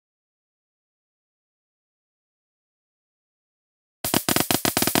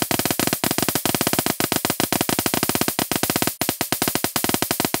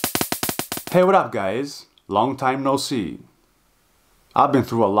Hey, what up guys? Long time no see. I've been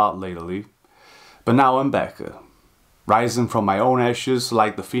through a lot lately, but now I'm back, rising from my own ashes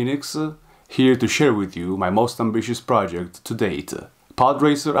like the phoenix, here to share with you my most ambitious project to date,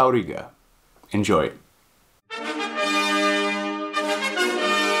 PODRACER Auriga. Enjoy!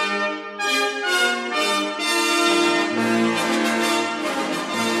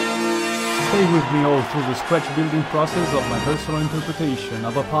 Stay with me all through the scratch building process of my personal interpretation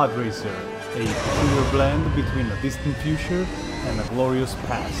of a PODRACER, a peculiar blend between a distant future and a glorious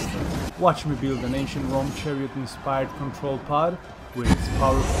past. Watch me build an ancient Rome chariot-inspired control pod with its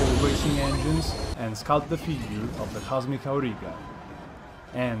powerful racing engines and sculpt the figure of the cosmic Auriga.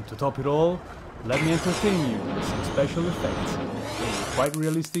 And to top it all, let me entertain you with some special effects, a quite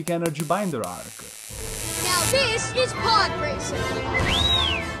realistic energy binder arc. Now this is PODRACER!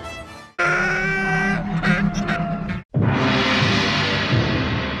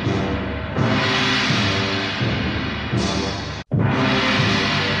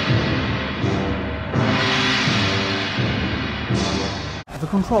 The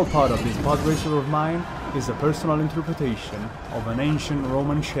control pod of this PODRACER of mine is a personal interpretation of an ancient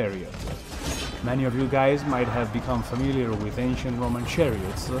Roman chariot. Many of you guys might have become familiar with ancient Roman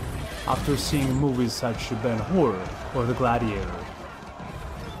chariots after seeing movies such as Ben-Hur or The Gladiator.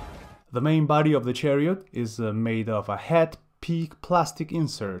 The main body of the chariot is made of a hat-peak plastic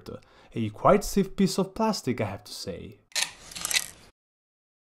insert, a quite stiff piece of plastic, I have to say.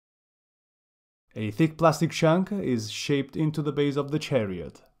 A thick plastic chunk is shaped into the base of the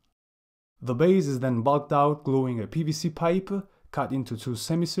chariot. The base is then bulked out gluing a PVC pipe cut into two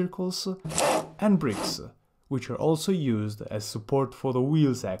semicircles and bricks, which are also used as support for the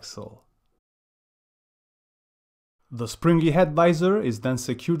wheel's axle. The springy head visor is then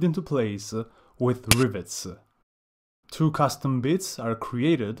secured into place with rivets. Two custom bits are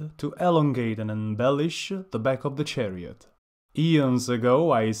created to elongate and embellish the back of the chariot. Eons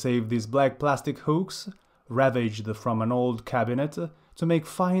ago I saved these black plastic hooks, ravaged from an old cabinet, to make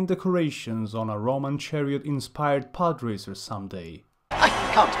fine decorations on a Roman chariot-inspired PODRACER someday. I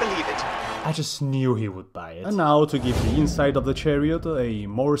can't believe it! I just knew he would buy it. And now to give the inside of the chariot a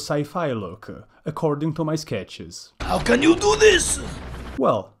more sci-fi look, according to my sketches. How can you do this?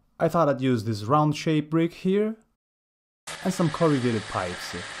 Well, I thought I'd use this round-shaped brick here, and some corrugated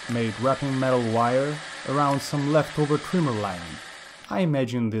pipes, made wrapping metal wire around some leftover trimmer line. I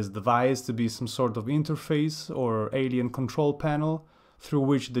imagine this device to be some sort of interface or alien control panel through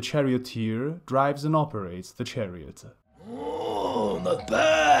which the charioteer drives and operates the chariot. Oh, not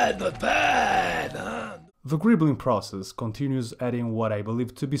bad, not bad! Huh? The gribbling process continues adding what I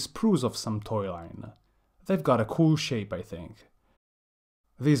believe to be sprues of some toy line. They've got a cool shape, I think.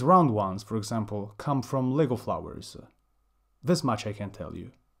 These round ones, for example, come from Lego flowers. This much I can tell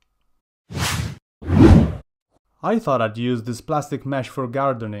you. I thought I'd use this plastic mesh for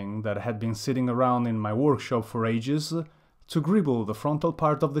gardening that had been sitting around in my workshop for ages to gribble the frontal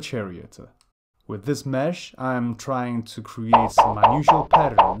part of the chariot. With this mesh, I'm trying to create some unusual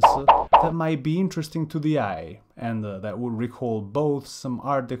patterns that might be interesting to the eye and that would recall both some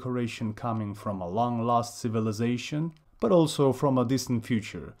art decoration coming from a long-lost civilization, but also from a distant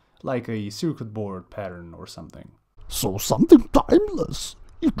future, like a circuit board pattern or something. So something timeless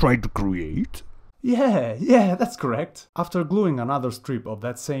you tried to create? Yeah, that's correct. After gluing another strip of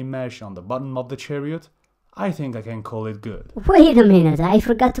that same mesh on the bottom of the chariot, I think I can call it good. Wait a minute, I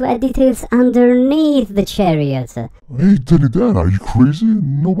forgot to add details underneath the chariot. Hey, Dan, are you crazy?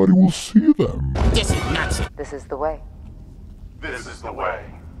 Nobody will see them. This is nuts! This is the way. This is the way.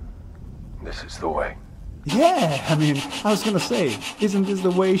 This is the way. Yeah, I was gonna say, isn't this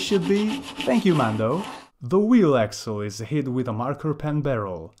the way it should be? Thank you, Mando. The wheel axle is hid with a marker pen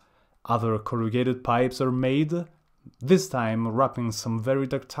barrel. Other corrugated pipes are made, this time wrapping some very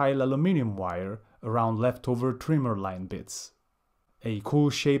ductile aluminium wire around leftover trimmer line bits. A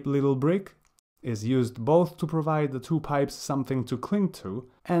cool-shaped little brick is used both to provide the two pipes something to cling to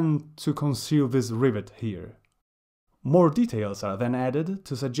and to conceal this rivet here. More details are then added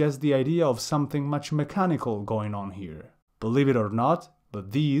to suggest the idea of something much mechanical going on here. Believe it or not,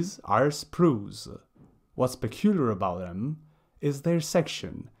 but these are sprues. What's peculiar about them is their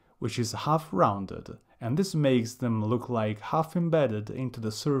section, which is half rounded, and this makes them look like half embedded into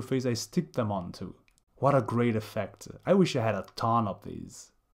the surface I stick them onto. What a great effect! I wish I had a ton of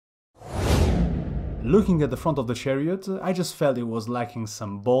these. Looking at the front of the chariot, I just felt it was lacking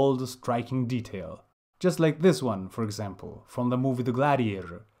some bold, striking detail. Just like this one, for example, from the movie The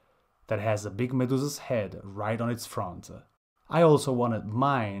Gladiator, that has a big Medusa's head right on its front. I also wanted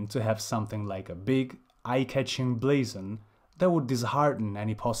mine to have something like a big, eye-catching blazon that would dishearten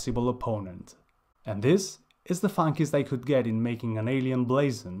any possible opponent. And this is the funkiest I could get in making an alien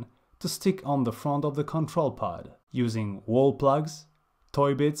blazon to stick on the front of the control pod, using wall plugs,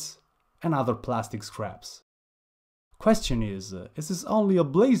 toy bits, and other plastic scraps. Question is this only a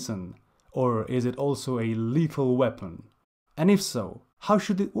blazon, or is it also a lethal weapon? And if so, how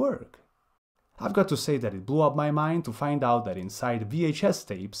should it work? I've got to say that it blew up my mind to find out that inside VHS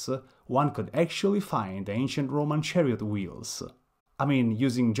tapes one could actually find ancient Roman chariot wheels. I mean,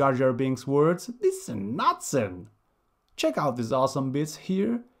 using Jar Jar Binks' words, this is notsin'! Check out these awesome bits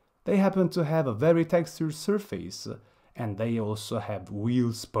here. They happen to have a very textured surface, and they also have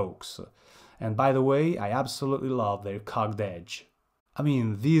wheel spokes. And by the way, I absolutely love their cogged edge. I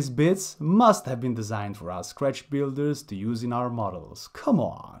mean, these bits must have been designed for us scratch builders to use in our models, come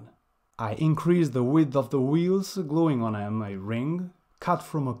on! I increased the width of the wheels, gluing on them a ring cut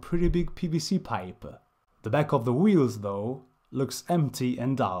from a pretty big PVC pipe. The back of the wheels, though, looks empty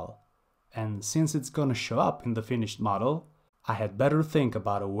and dull, and since it's gonna show up in the finished model, I had better think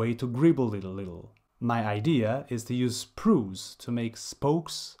about a way to gribble it a little. My idea is to use sprues to make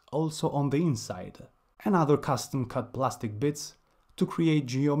spokes also on the inside, and other custom cut plastic bits to create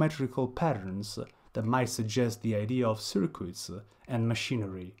geometrical patterns that might suggest the idea of circuits and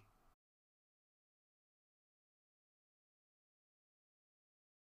machinery.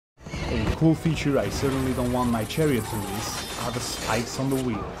 A cool feature I certainly don't want my chariot to miss are the spikes on the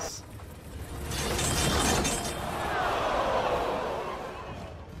wheels.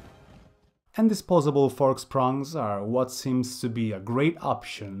 And disposable fork prongs are what seems to be a great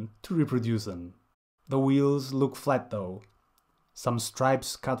option to reproduce them. The wheels look flat though. Some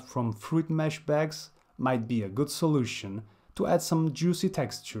stripes cut from fruit mesh bags might be a good solution to add some juicy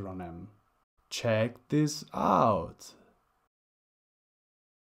texture on them. Check this out!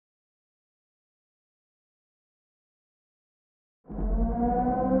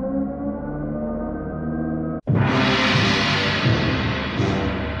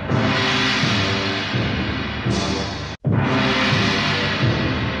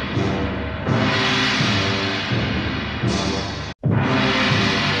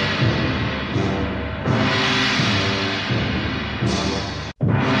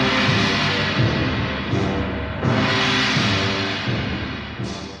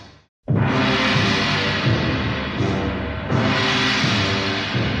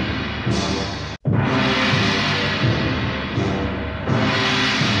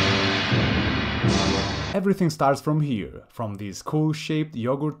 Everything starts from here, from these cool-shaped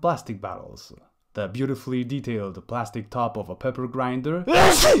yogurt plastic bottles. The beautifully detailed plastic top of a pepper grinder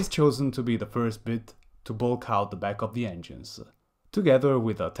is chosen to be the first bit to bulk out the back of the engines, together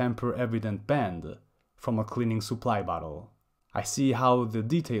with a tamper-evident band from a cleaning supply bottle. I see how the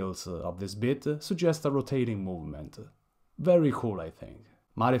details of this bit suggest a rotating movement. Very cool, I think.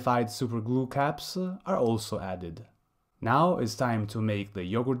 Modified superglue caps are also added. Now it's time to make the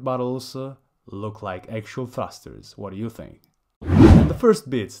yogurt bottles look like actual thrusters. What do you think? And the first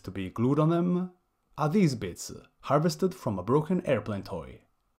bits to be glued on them are these bits, harvested from a broken airplane toy.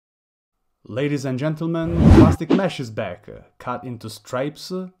 Ladies and gentlemen, plastic mesh is back. Cut into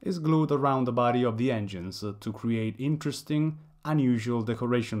stripes is glued around the body of the engines to create interesting, unusual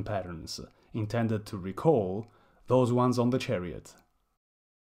decoration patterns, intended to recall those ones on the chariot.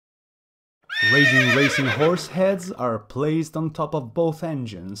 Raging racing horse heads are placed on top of both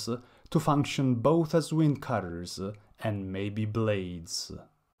engines to function both as wind cutters and maybe blades.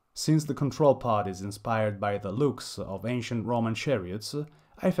 Since the control pod is inspired by the looks of ancient Roman chariots,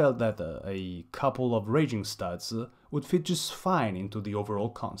 I felt that a couple of raging studs would fit just fine into the overall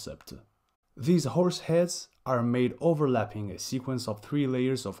concept. These horse heads are made overlapping a sequence of 3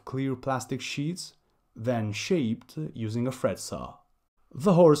 layers of clear plastic sheets, then shaped using a fret saw.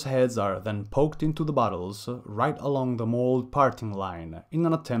 The horse heads are then poked into the bottles right along the mold parting line in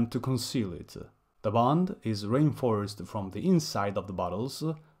an attempt to conceal it. The bond is reinforced from the inside of the bottles,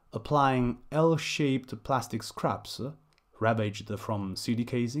 applying L-shaped plastic scraps, ravaged from CD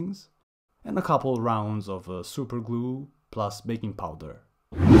casings, and a couple rounds of super glue plus baking powder.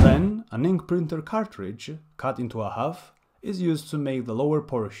 Then, an ink printer cartridge, cut into a half, is used to make the lower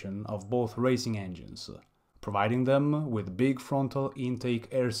portion of both racing engines, providing them with big frontal intake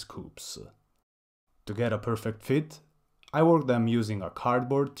air scoops. To get a perfect fit, I work them using a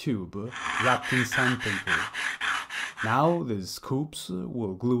cardboard tube wrapped in sandpaper. Now these scoops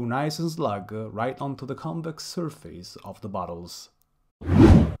will glue nice and snug right onto the convex surface of the bottles.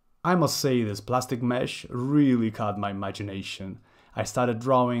 I must say this plastic mesh really caught my imagination. I started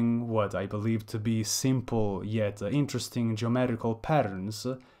drawing what I believe to be simple yet interesting geometrical patterns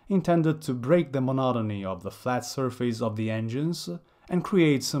intended to break the monotony of the flat surface of the engines and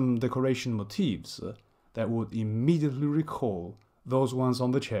create some decoration motifs that would immediately recall those ones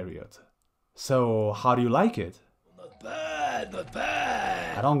on the Chariot. So, how do you like it? Not bad, not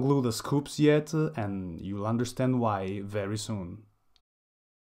bad. I don't glue the scoops yet, and you'll understand why very soon.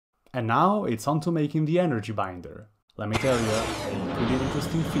 And now it's on to making the energy binder. Let me tell you, a pretty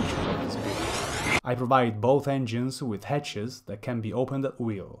interesting feature of this build. I provide both engines with hatches that can be opened at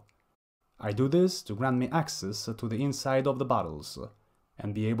will. I do this to grant me access to the inside of the bottles,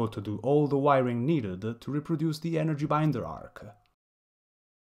 and be able to do all the wiring needed to reproduce the energy binder arc.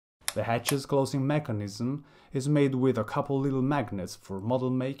 The hatch's closing mechanism is made with a couple little magnets for model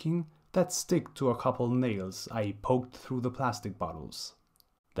making that stick to a couple nails I poked through the plastic bottles.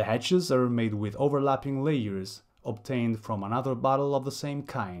 The hatches are made with overlapping layers obtained from another bottle of the same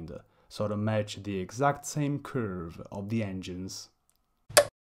kind, so to match the exact same curve of the engines.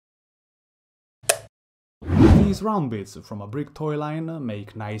 These round bits from a brick toy line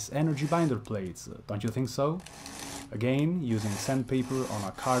make nice energy binder plates, don't you think so? Again, using sandpaper on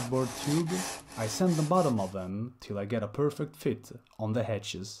a cardboard tube, I sand the bottom of them till I get a perfect fit on the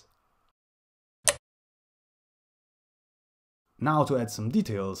hatches. Now to add some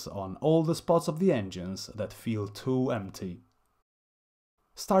details on all the spots of the engines that feel too empty.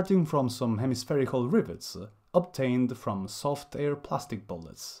 Starting from some hemispherical rivets, obtained from soft air plastic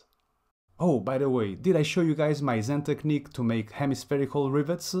bullets. Oh, by the way, did I show you guys my Zen technique to make hemispherical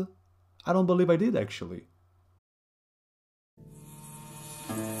rivets? I don't believe I did actually.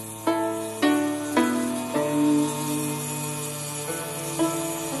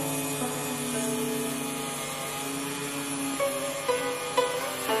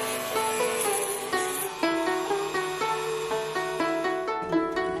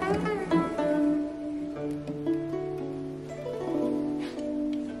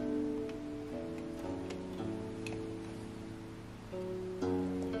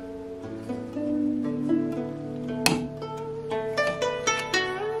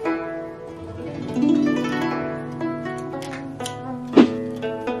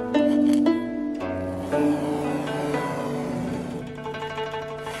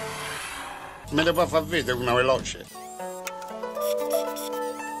 Me le può far vedere una veloce?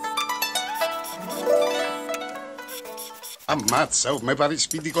 Ammazza, mi pare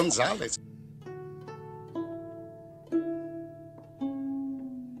Speedy Gonzales.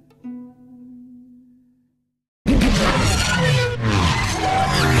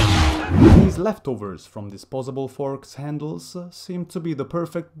 These leftovers from disposable forks handles seem to be the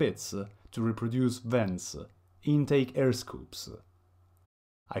perfect bits to reproduce vents, intake air scoops.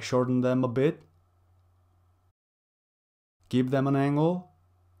 I shorten them a bit, give them an angle,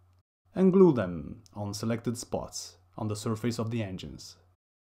 and glue them on selected spots on the surface of the engines.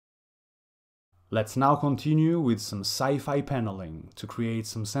 Let's now continue with some sci-fi paneling to create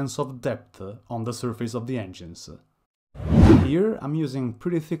some sense of depth on the surface of the engines. Here I'm using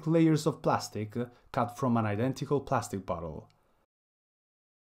pretty thick layers of plastic cut from an identical plastic bottle.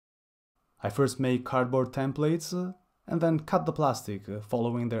 I first make cardboard templates and then cut the plastic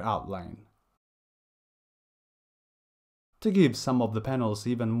following their outline. To give some of the panels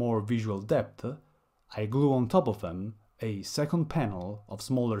even more visual depth, I glue on top of them a second panel of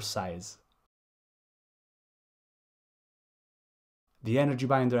smaller size. The energy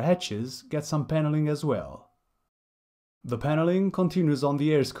binder hatches get some paneling as well. The paneling continues on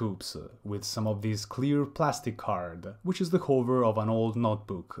the air scoops with some of this clear plastic card, which is the cover of an old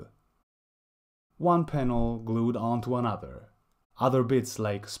notebook. One panel glued onto another. Other bits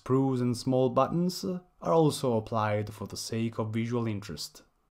like sprues and small buttons are also applied for the sake of visual interest.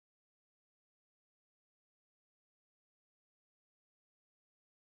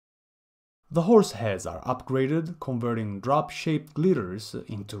 The horse heads are upgraded, converting drop-shaped glitters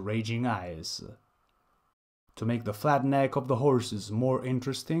into raging eyes. To make the flat neck of the horses more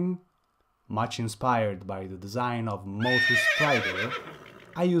interesting, much inspired by the design of Motus Strider,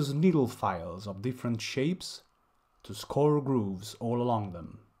 I use needle files of different shapes to score grooves all along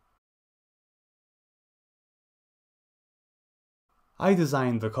them. I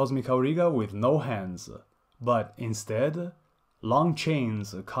designed the Cosmic Auriga with no hands, but instead, long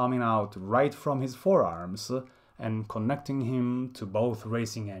chains coming out right from his forearms and connecting him to both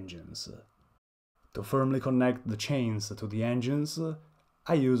racing engines. To firmly connect the chains to the engines,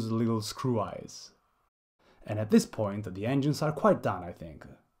 I use little screw eyes. And at this point, the engines are quite done, I think.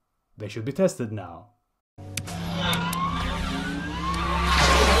 They should be tested now.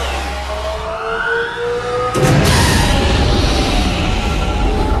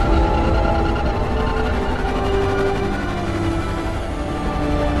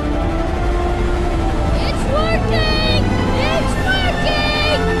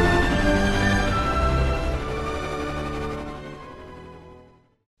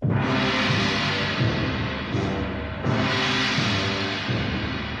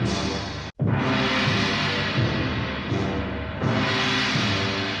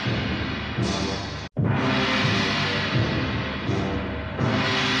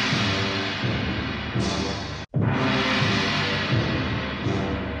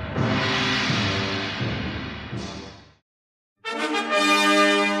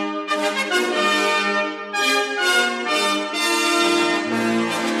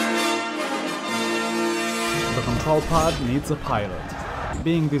 control pod needs a pilot.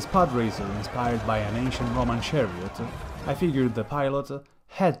 Being this pod racer inspired by an ancient Roman chariot, I figured the pilot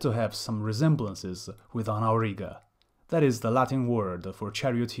had to have some resemblances with an Auriga. That is the Latin word for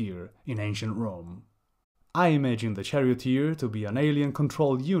charioteer in ancient Rome. I imagine the charioteer to be an alien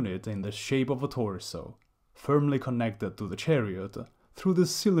control unit in the shape of a torso, firmly connected to the chariot through this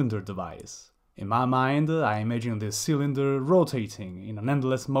cylinder device. In my mind, I imagine this cylinder rotating in an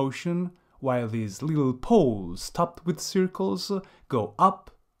endless motion, while these little poles topped with circles go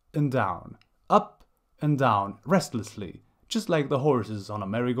up and down restlessly, just like the horses on a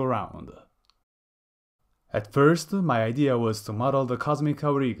merry-go-round. At first, my idea was to model the cosmic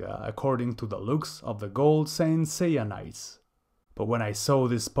Auriga according to the looks of the gold Saint Seiya Knights, but when I saw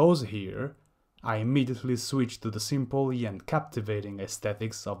this pose here, I immediately switched to the simple yet captivating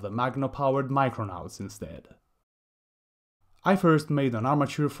aesthetics of the magno-powered Micronauts instead. I first made an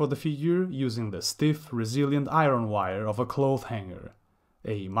armature for the figure using the stiff, resilient iron wire of a cloth hanger,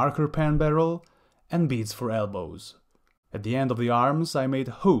 a marker pen barrel, and beads for elbows. At the end of the arms I made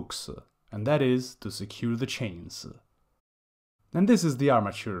hooks, and that is to secure the chains. And this is the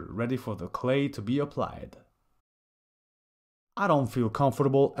armature ready for the clay to be applied. I don't feel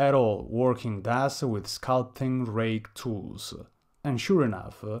comfortable at all working das with sculpting rake tools, and sure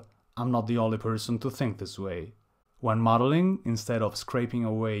enough, I'm not the only person to think this way. When modeling, instead of scraping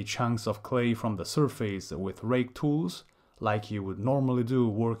away chunks of clay from the surface with rake tools, like you would normally do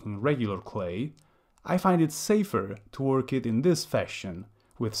working regular clay, I find it safer to work it in this fashion,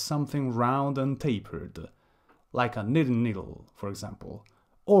 with something round and tapered, like a knitting needle, for example,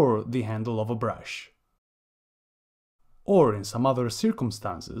 or the handle of a brush. Or in some other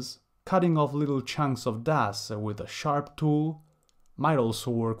circumstances, cutting off little chunks of das with a sharp tool might also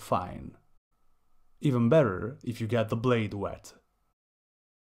work fine. Even better if you get the blade wet.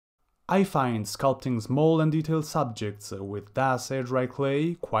 I find sculpting small and detailed subjects with das edge-dry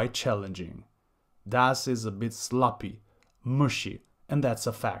clay quite challenging. Das is a bit sloppy, mushy, and that's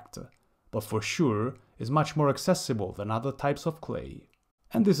a fact, but for sure is much more accessible than other types of clay.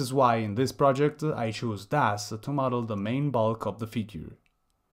 And this is why in this project I chose das to model the main bulk of the figure.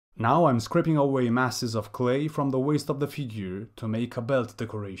 Now I'm scraping away masses of clay from the waist of the figure to make a belt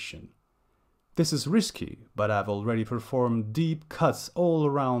decoration. This is risky, but I've already performed deep cuts all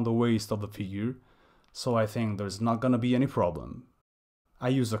around the waist of the figure, so I think there's not gonna be any problem. I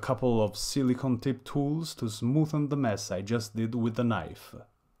use a couple of silicone tip tools to smoothen the mess I just did with the knife.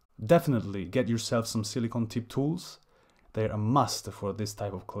 Definitely get yourself some silicone tip tools, they're a must for this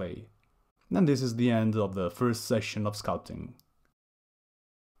type of clay. And this is the end of the first session of sculpting.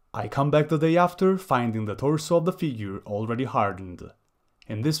 I come back the day after, finding the torso of the figure already hardened.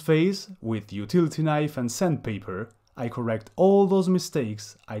 In this phase, with utility knife and sandpaper, I correct all those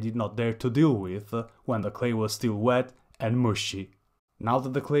mistakes I did not dare to deal with when the clay was still wet and mushy. Now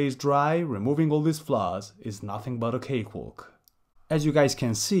that the clay is dry, removing all these flaws is nothing but a cakewalk. As you guys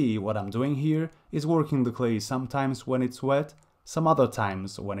can see, what I'm doing here is working the clay sometimes when it's wet, some other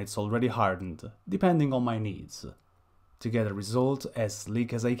times when it's already hardened, depending on my needs, to get a result as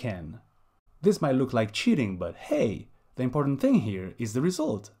sleek as I can. This might look like cheating, but hey, the important thing here is the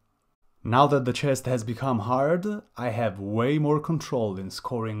result. Now that the chest has become hard, I have way more control in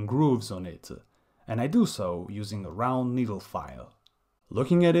scoring grooves on it, and I do so using a round needle file.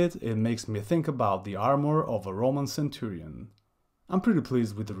 Looking at it, it makes me think about the armor of a Roman centurion. I'm pretty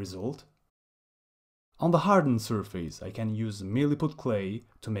pleased with the result. On the hardened surface, I can use milliput clay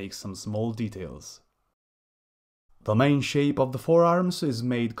to make some small details. The main shape of the forearms is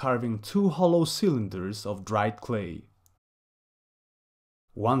made carving two hollow cylinders of dried clay.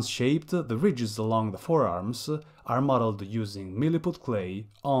 Once shaped, the ridges along the forearms are modeled using milliput clay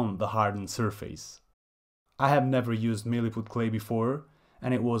on the hardened surface. I have never used milliput clay before,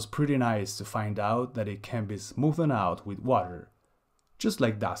 and it was pretty nice to find out that it can be smoothened out with water, just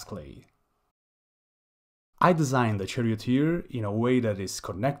like dust clay. I designed the charioteer in a way that is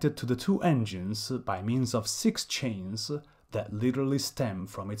connected to the two engines by means of 6 chains that literally stem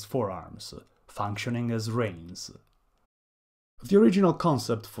from its forearms, functioning as reins. The original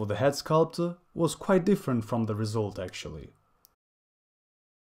concept for the head sculpt was quite different from the result actually.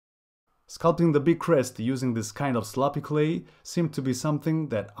 Sculpting the big crest using this kind of sloppy clay seemed to be something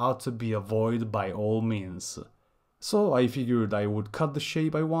that ought to be avoided by all means. So I figured I would cut the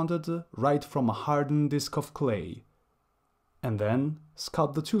shape I wanted right from a hardened disc of clay, and then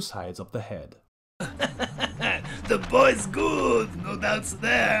sculpt the two sides of the head. The boy's good, no doubts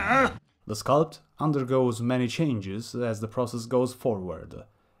there, huh? The sculpt undergoes many changes as the process goes forward.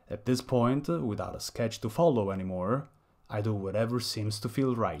 At this point, without a sketch to follow anymore, I do whatever seems to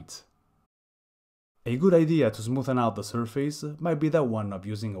feel right. A good idea to smoothen out the surface might be that one of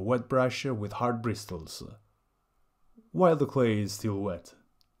using a wet brush with hard bristles, while the clay is still wet.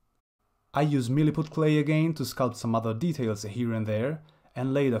 I use milliput clay again to sculpt some other details here and there,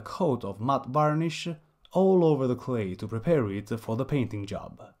 and laid a coat of matte varnish all over the clay to prepare it for the painting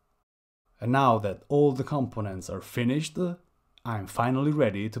job. And now that all the components are finished, I'm finally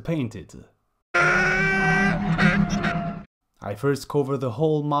ready to paint it. I first cover the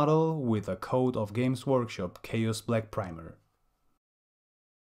whole model with a coat of Games Workshop Chaos Black Primer.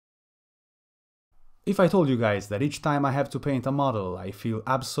 If I told you guys that each time I have to paint a model I feel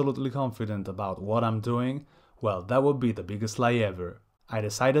absolutely confident about what I'm doing, well, that would be the biggest lie ever. I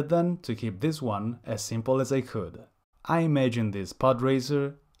decided then to keep this one as simple as I could. I imagined this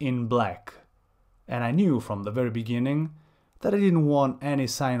PODRACER in black, and I knew from the very beginning that I didn't want any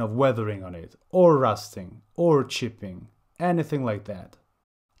sign of weathering on it, or rusting, or chipping, anything like that.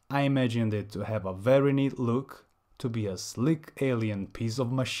 I imagined it to have a very neat look, to be a slick alien piece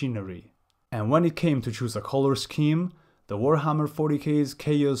of machinery. And when it came to choose a color scheme, the Warhammer 40k's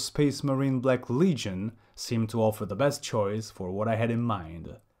Chaos Space Marine Black Legion seemed to offer the best choice for what I had in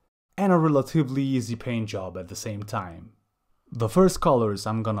mind, and a relatively easy paint job at the same time. The first colors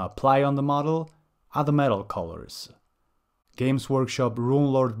I'm gonna apply on the model are the metal colors. Games Workshop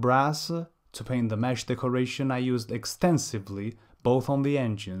Runelord Brass to paint the mesh decoration I used extensively both on the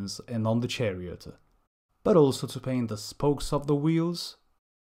engines and on the chariot, but also to paint the spokes of the wheels,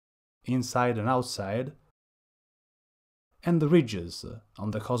 inside and outside, and the ridges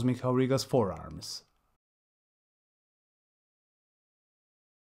on the Cosmic Auriga's forearms.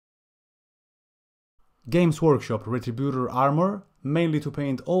 Games Workshop Retributor Armor mainly to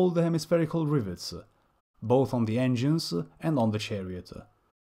paint all the hemispherical rivets, both on the engines and on the chariot,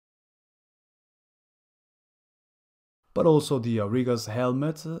 but also the Auriga's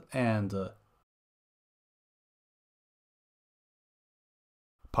helmet and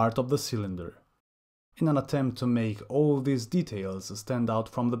part of the cylinder, in an attempt to make all these details stand out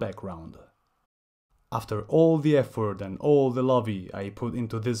from the background. After all the effort and all the love I put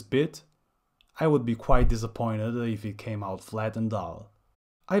into this bit, I would be quite disappointed if it came out flat and dull.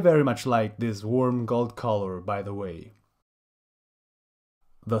 I very much like this warm gold color, by the way.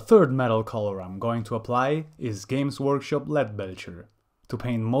 The third metal color I'm going to apply is Games Workshop Lead Belcher, to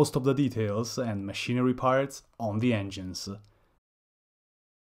paint most of the details and machinery parts on the engines,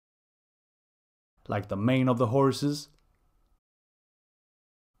 like the mane of the horses,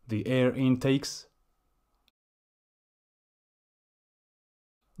 the air intakes,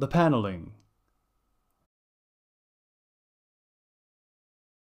 the paneling,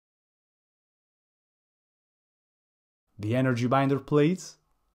 the energy binder plates,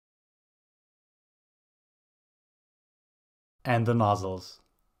 and the nozzles.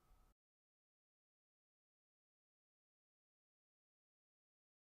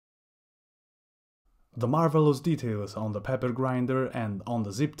 The marvelous details on the pepper grinder and on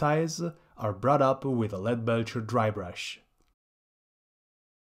the zip ties are brought up with a lead belcher dry brush.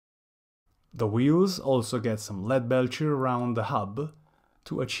 The wheels also get some lead belcher around the hub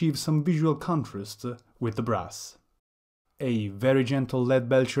to achieve some visual contrast with the brass. A very gentle lead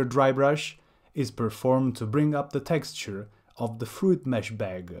belcher dry brush is performed to bring up the texture of the fruit mesh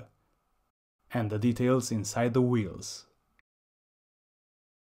bag and the details inside the wheels.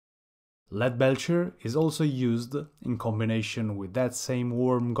 Lead belcher is also used in combination with that same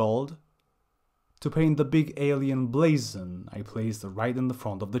warm gold to paint the big alien blazon I placed right in the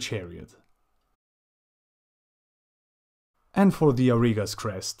front of the chariot. And for the Auriga's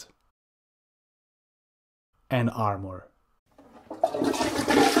crest and armor.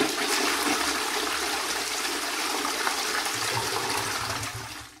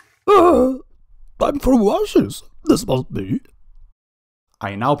 Time for washes, this must be.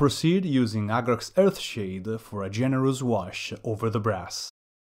 I now proceed using Agrax Earthshade for a generous wash over the brass.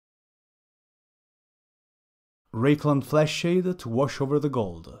 Rakeland Fleshshade to wash over the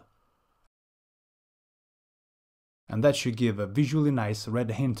gold. And that should give a visually nice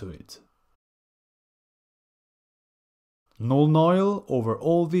red hint to it. Nuln Oil over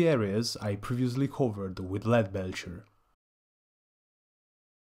all the areas I previously covered with lead belcher.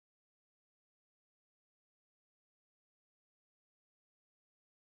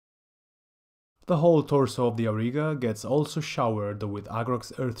 The whole torso of the Auriga gets also showered with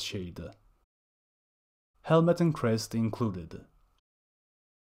Agrax Earthshade, helmet and crest included.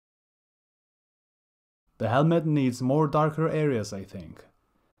 The helmet needs more darker areas, I think.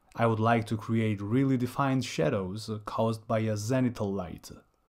 I would like to create really defined shadows caused by a zenithal light,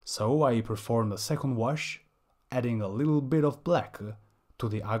 so I performed a second wash, adding a little bit of black to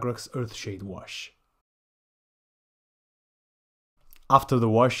the Agrax Earthshade wash. After the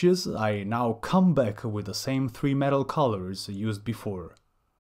washes, I now come back with the same 3 metal colors used before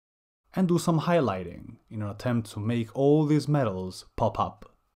and do some highlighting in an attempt to make all these metals pop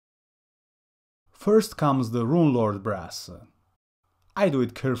up. First comes the Rune Lord brass. I do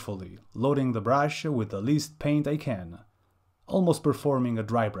it carefully, loading the brush with the least paint I can, almost performing a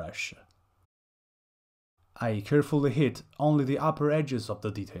dry brush. I carefully hit only the upper edges of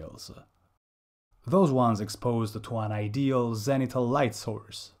the details, those ones exposed to an ideal zenithal light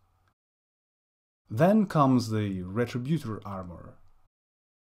source. Then comes the Retributor armor.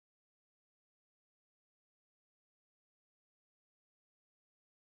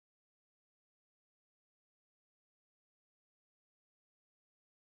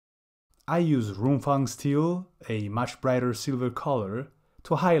 I use Runefang steel, a much brighter silver color,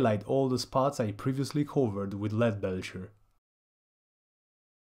 to highlight all the spots I previously covered with lead belcher.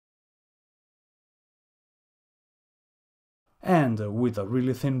 And with a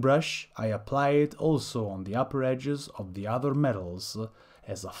really thin brush, I apply it also on the upper edges of the other metals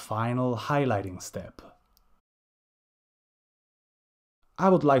as a final highlighting step. I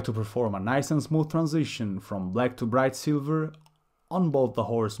would like to perform a nice and smooth transition from black to bright silver on both the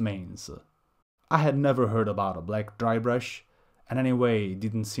horse manes. I had never heard about a black dry brush, and anyway it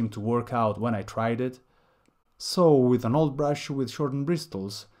didn't seem to work out when I tried it, so with an old brush with shortened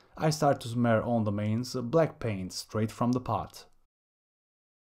bristles, I start to smear on the manes black paint straight from the pot.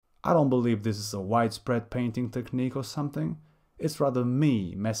 I don't believe this is a widespread painting technique or something, it's rather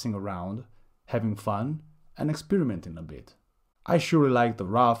me messing around, having fun, and experimenting a bit. I surely like the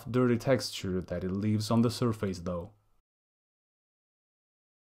rough, dirty texture that it leaves on the surface though.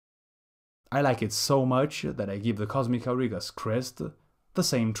 I like it so much that I give the Cosmic Auriga's crest the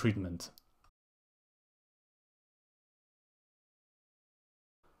same treatment.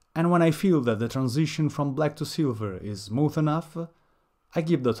 And when I feel that the transition from black to silver is smooth enough, I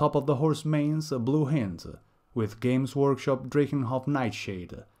give the top of the horse manes a blue hint with Games Workshop Drakenhof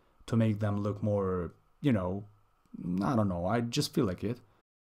Nightshade to make them look more, I don't know, I just feel like it.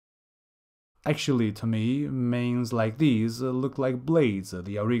 Actually, to me, manes like these look like blades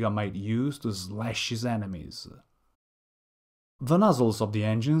the Auriga might use to slash his enemies. The nozzles of the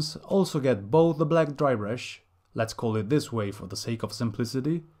engines also get both the black dry brush, let's call it this way for the sake of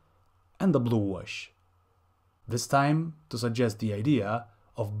simplicity, and the blue wash. This time to suggest the idea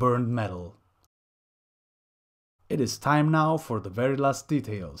of burned metal. It is time now for the very last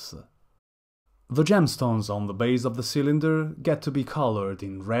details. The gemstones on the base of the cylinder get to be colored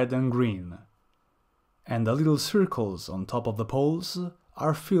in red and green, and the little circles on top of the poles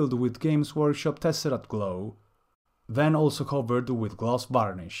are filled with Games Workshop Tesseract glow, then also covered with gloss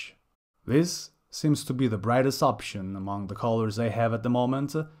varnish. This seems to be the brightest option among the colors I have at the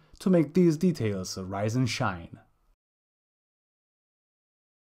moment to make these details rise and shine.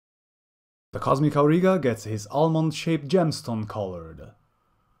 The Cosmic Auriga gets his almond-shaped gemstone colored.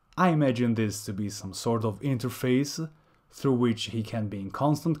 I imagine this to be some sort of interface through which he can be in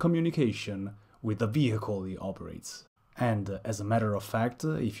constant communication with the vehicle he operates. And as a matter of fact,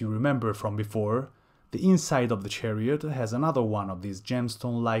 if you remember from before, the inside of the chariot has another one of these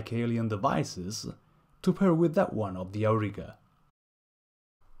gemstone-like alien devices to pair with that one of the Auriga.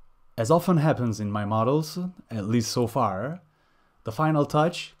 As often happens in my models, at least so far, the final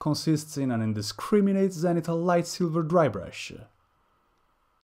touch consists in an indiscriminate zenithal light silver dry brush.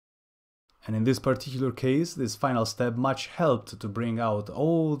 And in this particular case, this final step much helped to bring out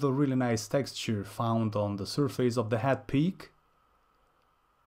all the really nice texture found on the surface of the head peak.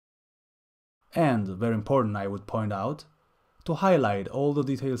 And, very important I would point out, to highlight all the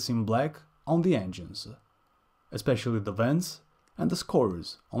details in black on the engines, especially the vents and the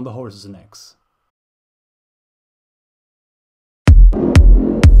scores on the horses' necks.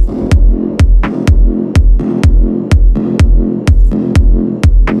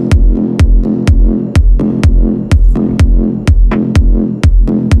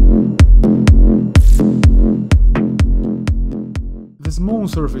 This moon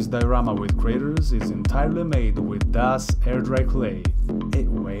surface diorama with craters is entirely made with Das air-dry clay. It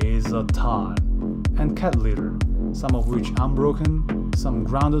weighs a ton. And cat litter, some of which unbroken, some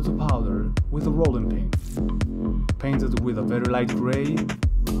grounded to powder with a rolling pin. Painted with a very light grey,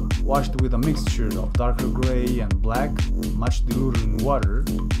 washed with a mixture of darker grey and black, much diluted in water,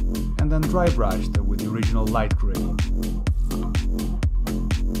 and then dry brushed with the original light grey.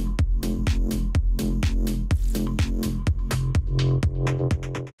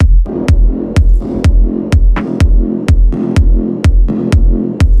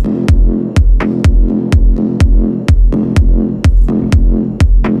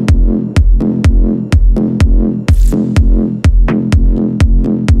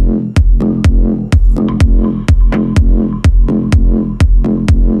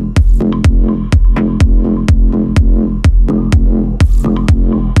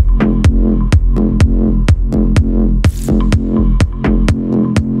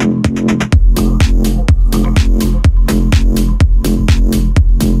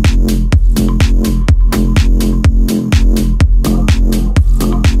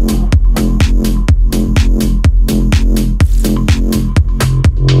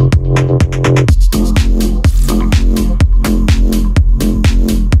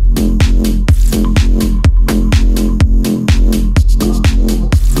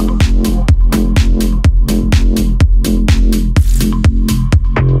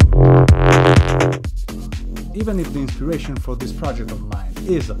 inspiration for this project of mine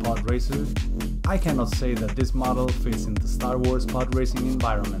is a PODRACER, I cannot say that this model fits in the Star Wars pod racing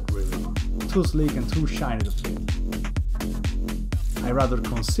environment really. Too sleek and too shiny to fit. I rather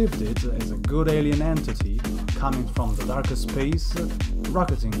conceived it as a good alien entity coming from the darkest space,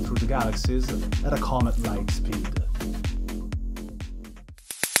 rocketing through the galaxies at a comet-like speed.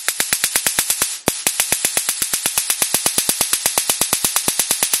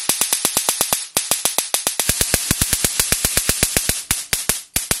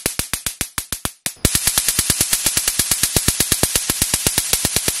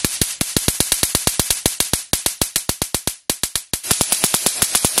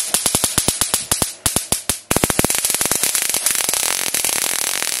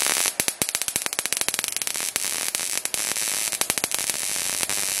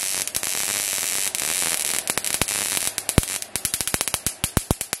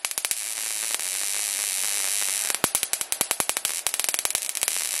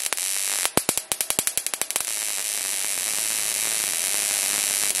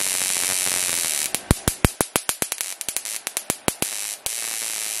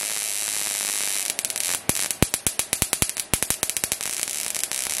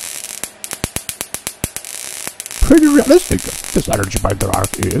 Pretty realistic, this energy binder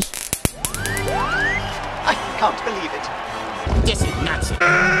arc is. I can't believe it. This is nuts.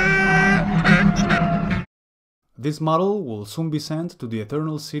 This model will soon be sent to the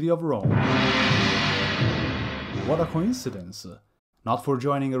eternal city of Rome. What a coincidence! Not for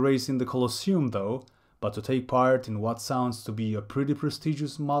joining a race in the Colosseum though, but to take part in what sounds to be a pretty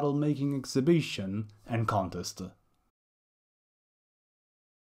prestigious model making exhibition and contest.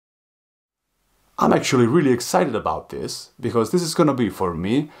 I'm actually really excited about this, because this is gonna be, for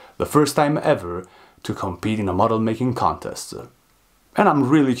me, the first time ever to compete in a model making contest. And I'm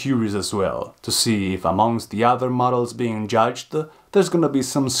really curious as well to see if amongst the other models being judged, there's gonna be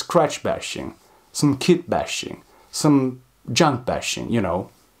some scratch bashing, some kit bashing, some junk bashing, you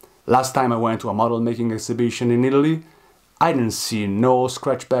know. Last time I went to a model making exhibition in Italy, I didn't see no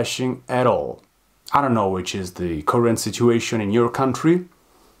scratch bashing at all. I don't know which is the current situation in your country,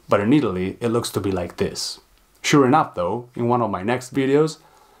 but in Italy it looks to be like this. Sure enough though, in one of my next videos,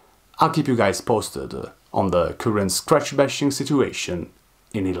 I'll keep you guys posted on the current scratch bashing situation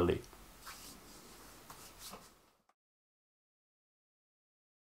in Italy.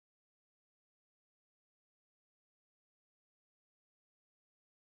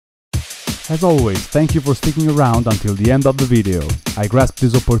 As always, thank you for sticking around until the end of the video. I grasp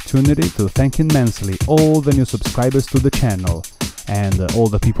this opportunity to thank immensely all the new subscribers to the channel, and all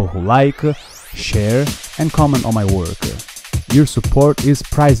the people who like, share and comment on my work. Your support is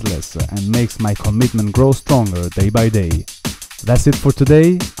priceless and makes my commitment grow stronger day by day. That's it for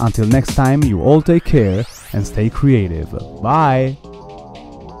today. Until next time, you all take care and stay creative. Bye!